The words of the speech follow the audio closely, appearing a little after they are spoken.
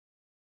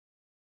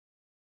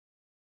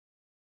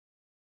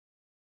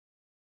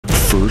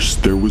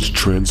First there was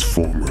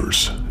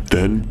Transformers,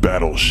 then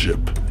Battleship.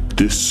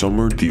 This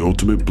summer, the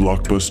ultimate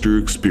blockbuster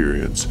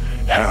experience,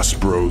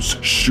 Hasbro's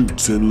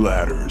Chutes and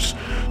Ladders,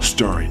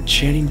 starring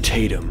Channing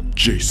Tatum,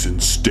 Jason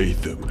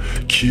Statham,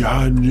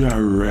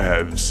 Keanu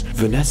Reeves,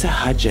 Vanessa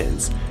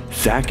Hudgens,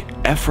 Zac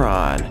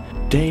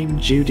Efron, Dame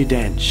Judi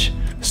Dench,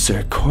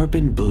 Sir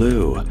Corbin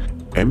Bleu,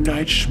 M.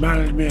 Night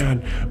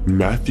Shyamalan,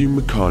 Matthew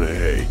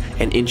McConaughey,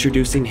 and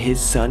introducing his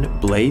son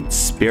Blade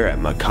Spirit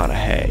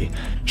McConaughey.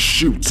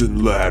 Chutes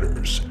and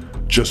Ladders,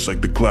 just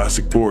like the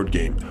classic board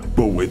game,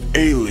 but with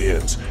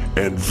aliens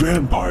and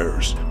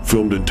vampires.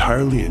 Filmed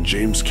entirely in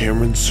James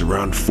Cameron's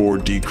surround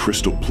 4D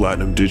crystal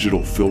platinum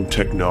digital film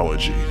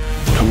technology.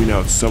 Coming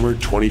out summer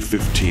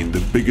 2015,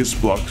 the biggest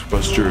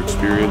blockbuster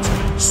experience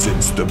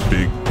since the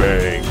Big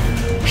Bang.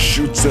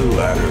 Chutes and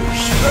Ladders.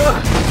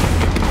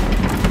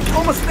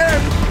 Almost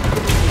there!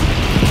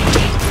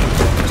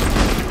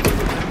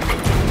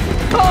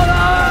 Hold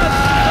on!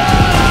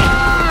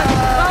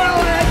 I don't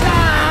wanna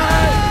die!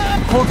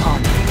 Hold on.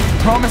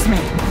 Promise me.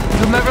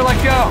 You'll never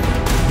let go.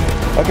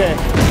 Okay.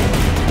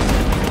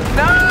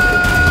 No!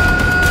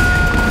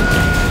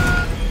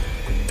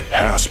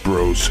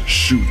 Hasbro's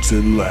Chutes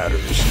and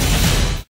Ladders.